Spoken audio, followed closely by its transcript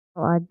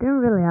Well, I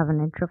didn't really have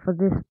an intro for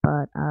this,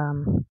 but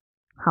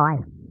hi.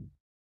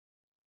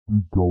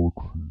 The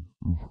galaxy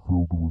is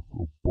filled with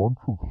a bunch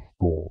of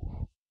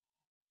stars.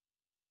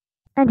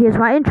 And here's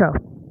my intro.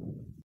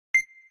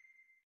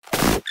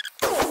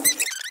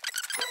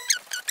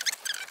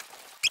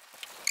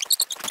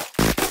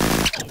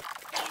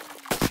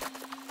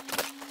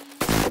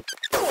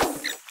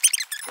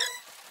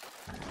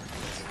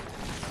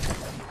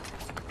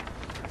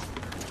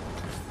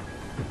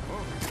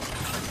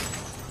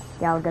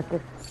 Yeah, I'll get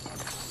this.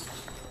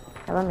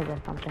 Yeah, let me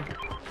get something.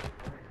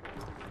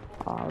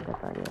 Oh, I'll get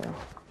that, yeah.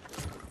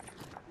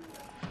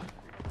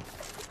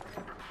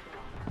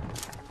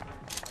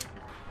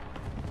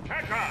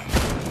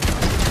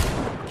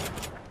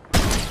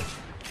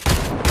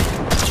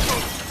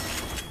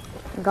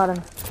 Got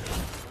him.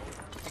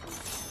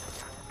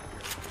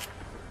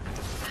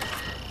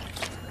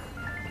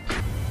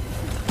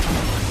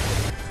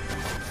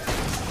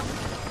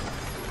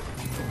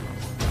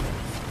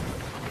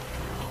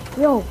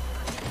 Yo,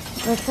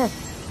 what's this?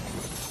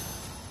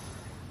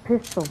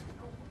 Pistol.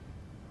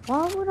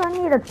 Why would I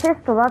need a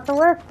pistol? That's the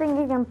worst thing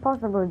you can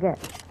possibly get.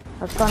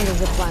 Let's go on the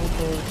zip line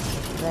to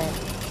there.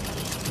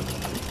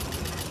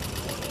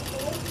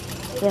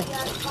 Yes.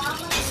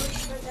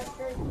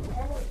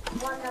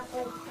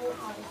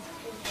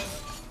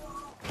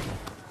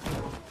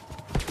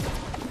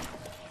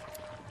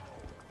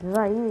 Is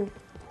that you?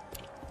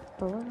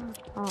 Oh,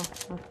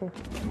 let's see.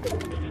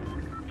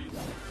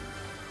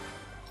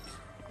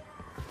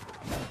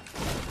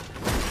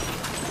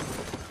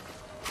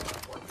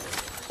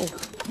 Oh.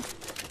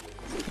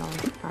 No,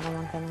 I don't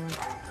want anyone.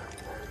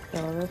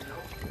 Kill this.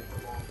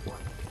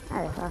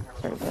 Hey, that's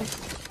pretty good.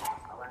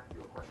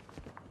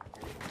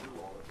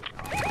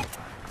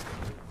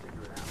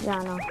 Yeah, I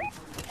know.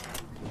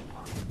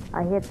 I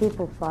hear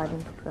people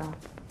fighting, so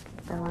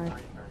don't worry.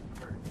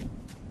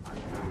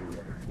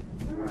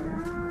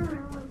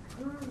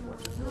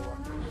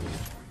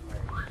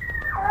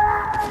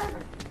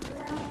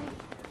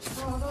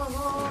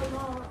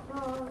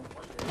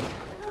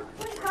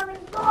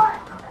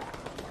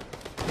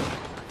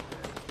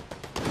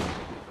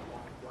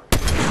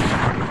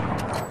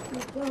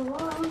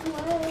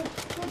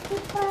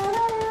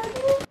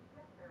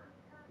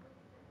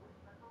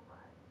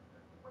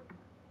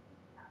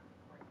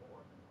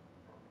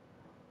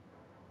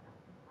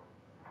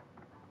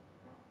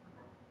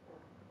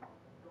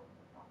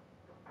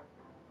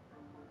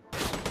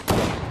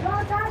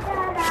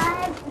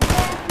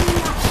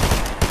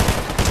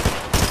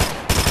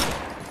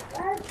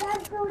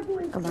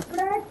 Come on.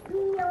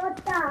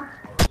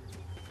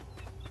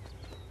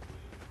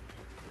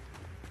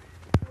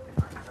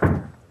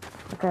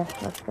 Okay,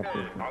 let's get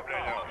these.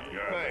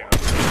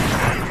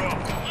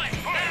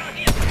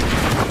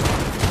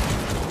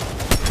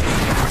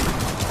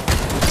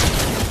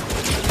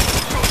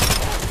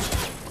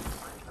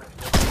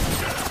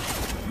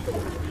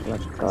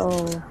 Let's go.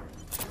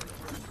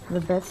 The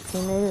best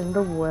teammate in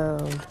the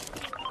world.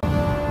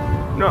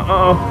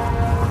 Nuh-uh.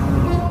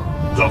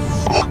 The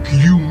fuck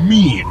you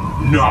mean,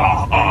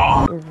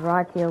 nuh-uh? Is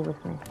right here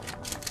with me.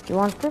 You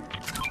want this?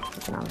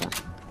 You can have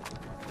that.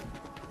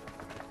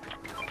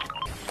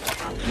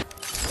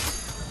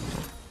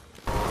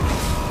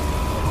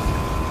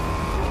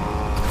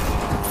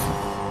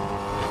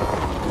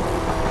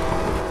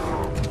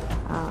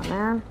 Oh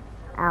man.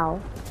 Ow.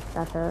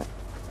 That's it.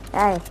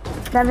 Hey,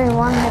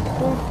 71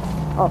 HP.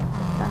 Oh,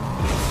 sorry.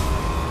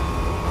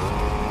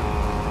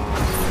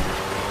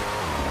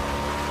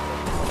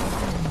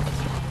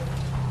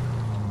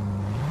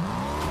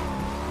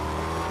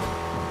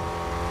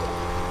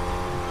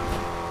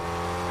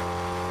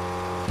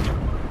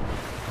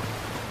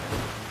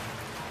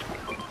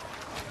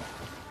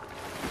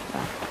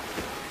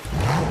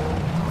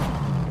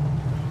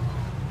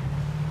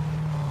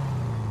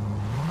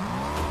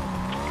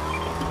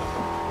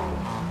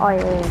 Oh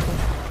yeah, yeah, yeah.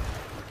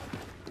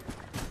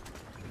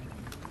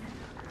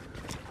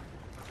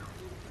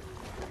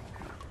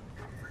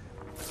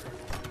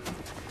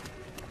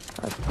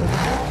 Let's see.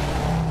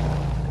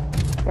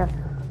 Yes.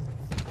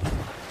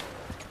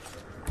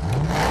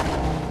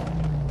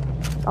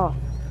 Oh.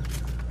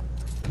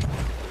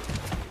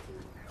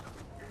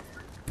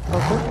 Go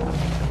quick.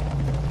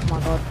 Oh my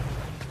god.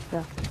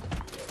 Yeah.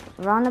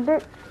 Run a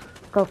bit.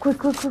 Go quick,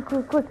 quick, quick,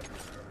 quick, quick.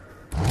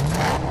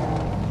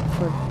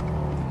 Good.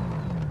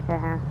 Yeah,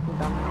 I'm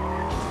done.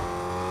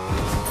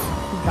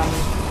 I'm done.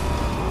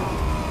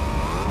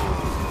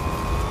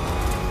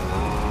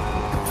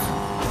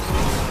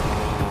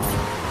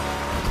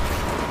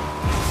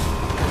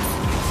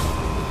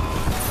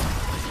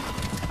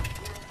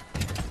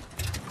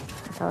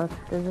 So let's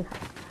do this.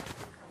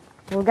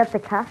 We'll get the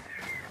cash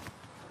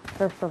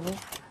first of all.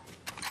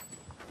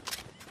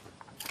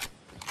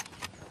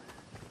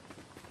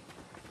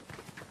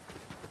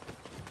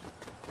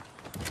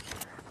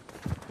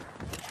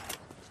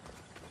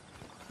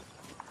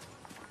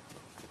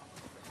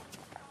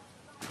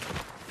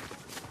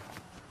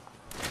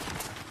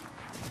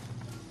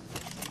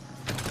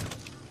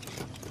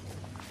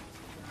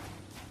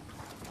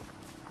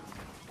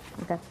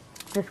 Okay,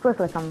 just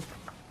quickly come.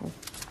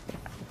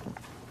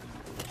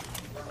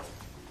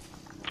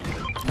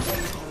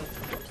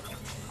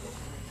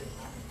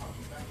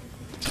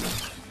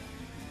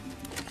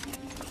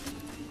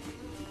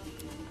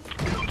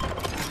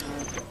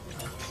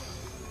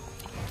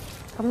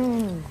 Come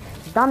in,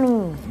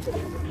 dummy,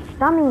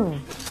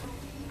 dummy.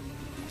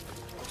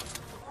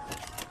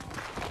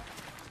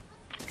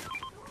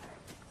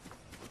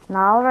 No,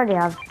 I already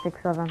have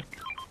 6 of them.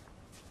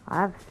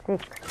 I have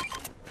 6.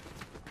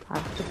 I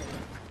have 6.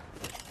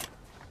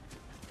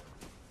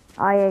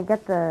 Oh yeah,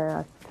 get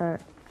the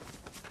turret.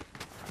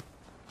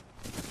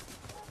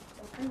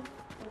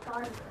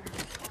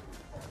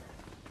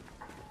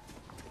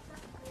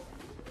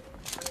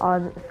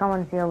 Oh,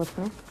 someone's here with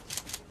me.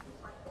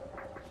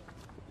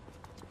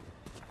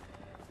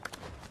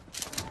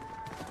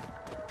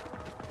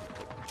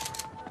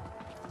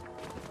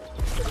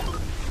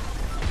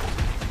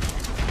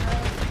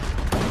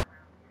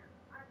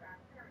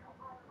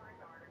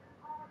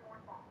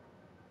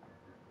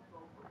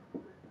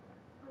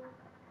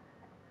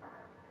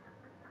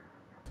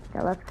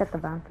 Yeah, let's get the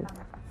bounty.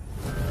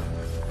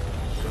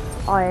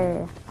 Oh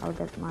yeah, I'll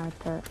get my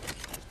turret.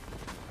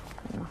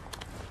 No.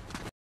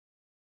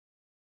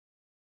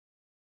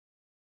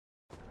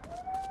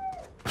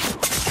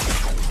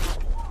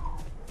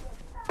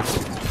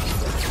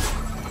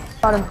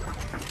 Got him.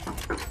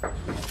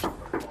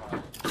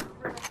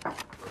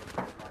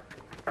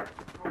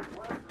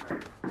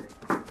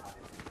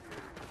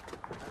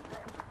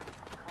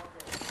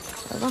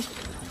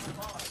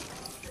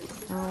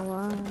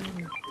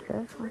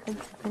 Just wanted to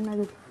get a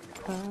good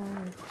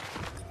time.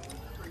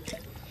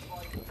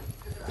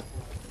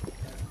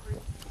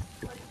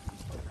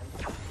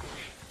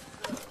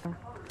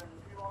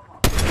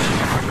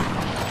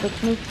 Pick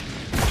me.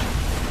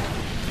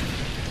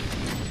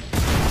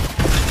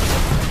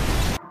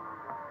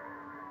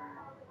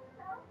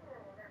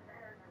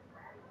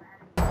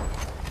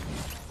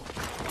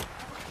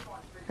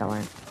 Don't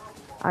worry.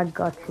 I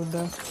got you,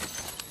 bro.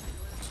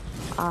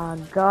 I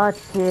got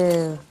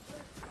you.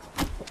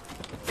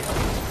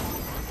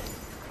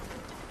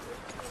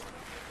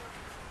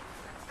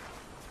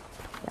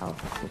 Yo,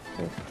 fix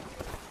this.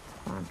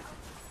 Come on.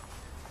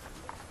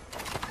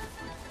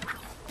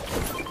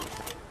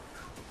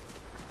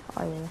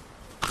 Oh yeah.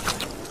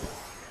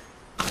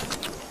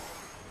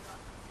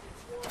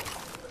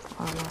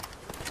 Oh no.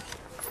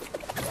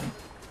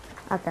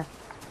 Okay,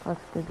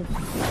 let's do this.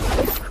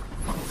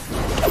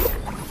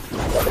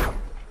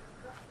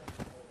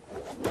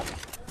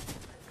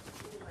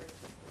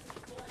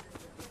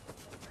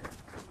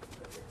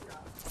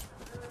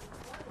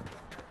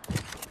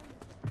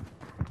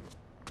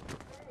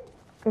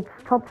 It's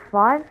top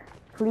 5.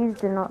 Please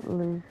do not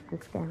lose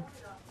this game.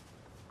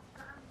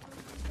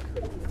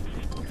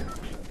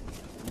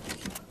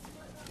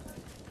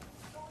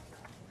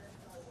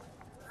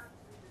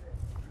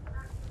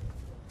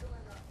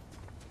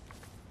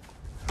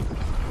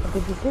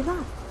 Did you see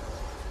that?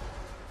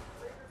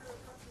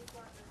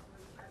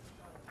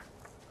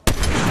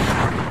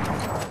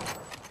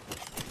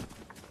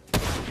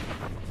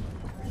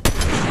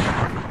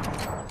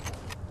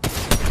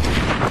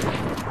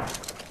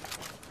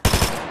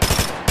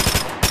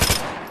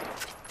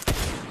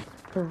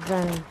 Because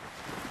then,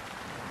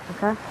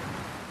 okay,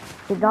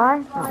 if you die,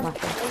 not my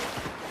fault.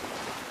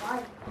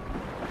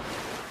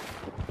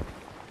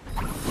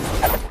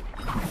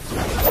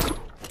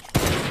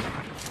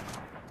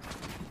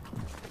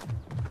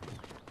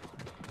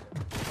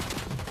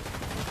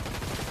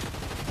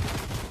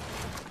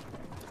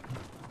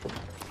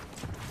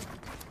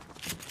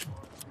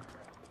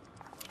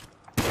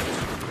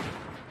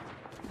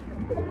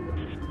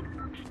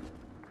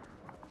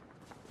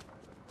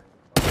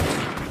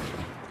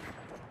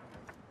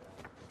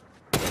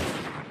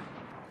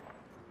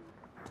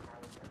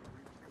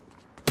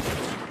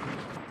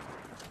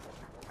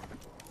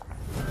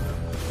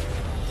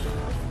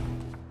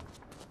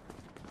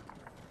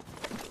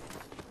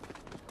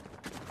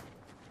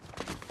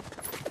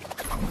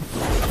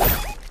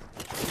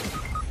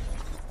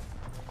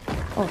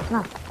 Oh,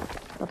 snap.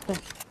 What's this?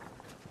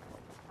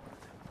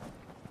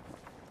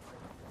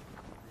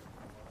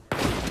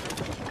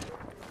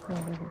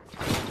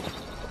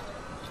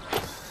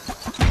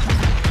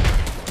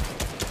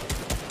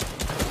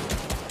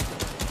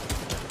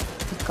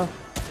 Let's go.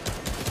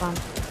 Run.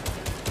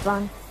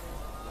 Run.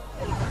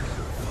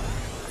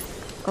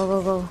 Go,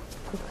 go, go.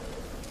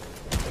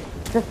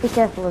 Just be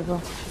careful as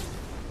well.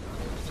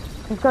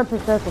 Just go to the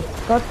circle.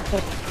 Go to the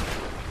circle.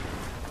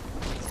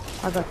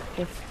 I got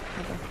this.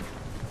 I got this.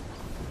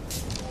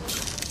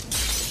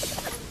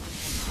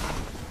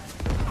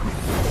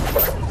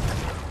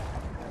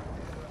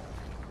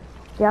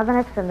 Do you have an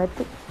extra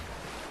medkit?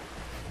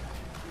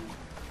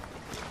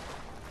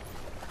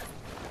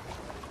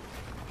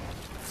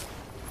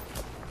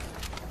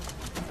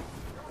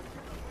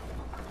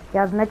 Do you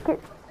have medkit?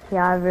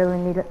 Yeah, I really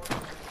need it.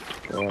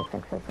 Yeah,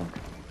 thanks.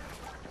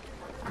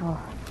 Oh.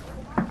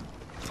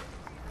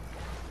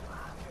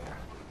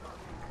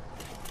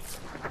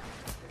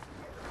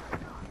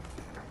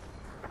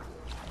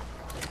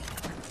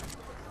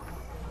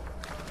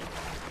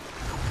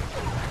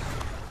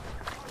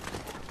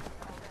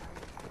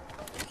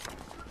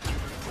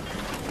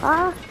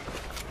 Ah!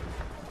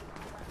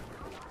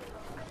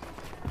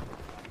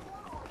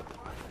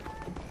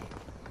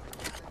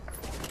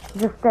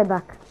 Just stay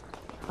back.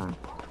 Fine.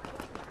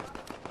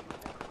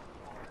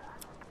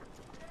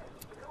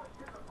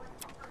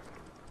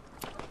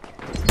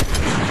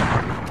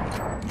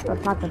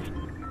 That's nothing.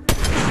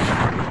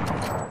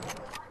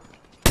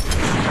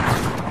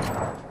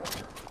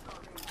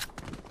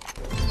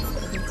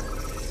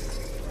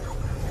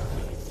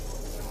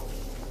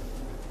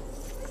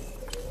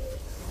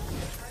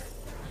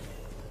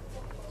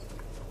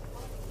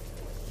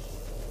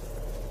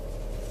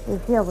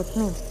 He's here with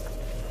me.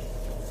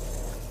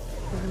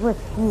 He's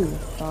with you,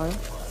 sorry.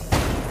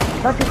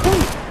 Don't you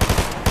think?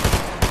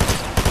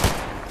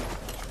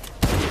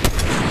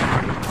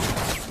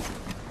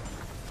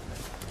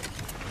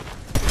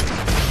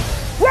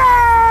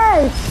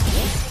 Yes!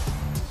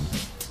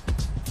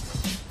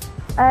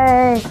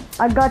 Hey,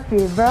 I got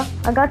you, bro.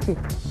 I got you.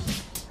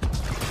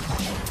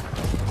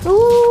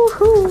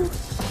 Woohoo!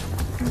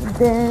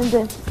 Dun,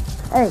 dun.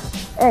 Hey,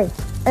 hey,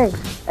 hey,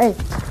 hey,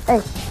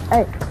 hey,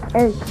 hey,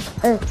 hey,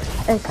 hey,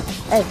 hey,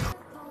 hey.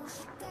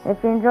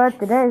 If you enjoyed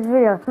today's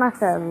video, smash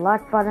that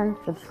like button,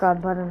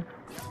 subscribe button,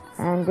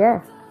 and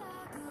yeah.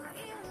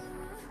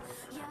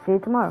 See you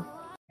tomorrow.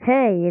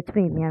 Hey, it's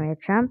me, Miami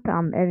Champ.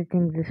 I'm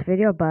editing this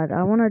video, but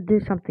I want to do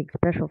something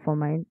special for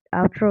my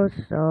outro,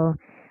 so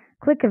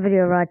click a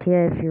video right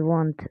here if you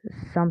want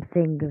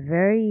something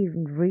very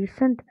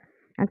recent,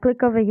 and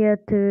click over here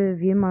to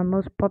view my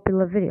most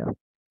popular video.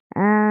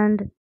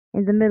 And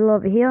in the middle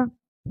over here,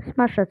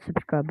 smash that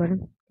subscribe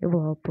button. It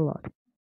will help a lot.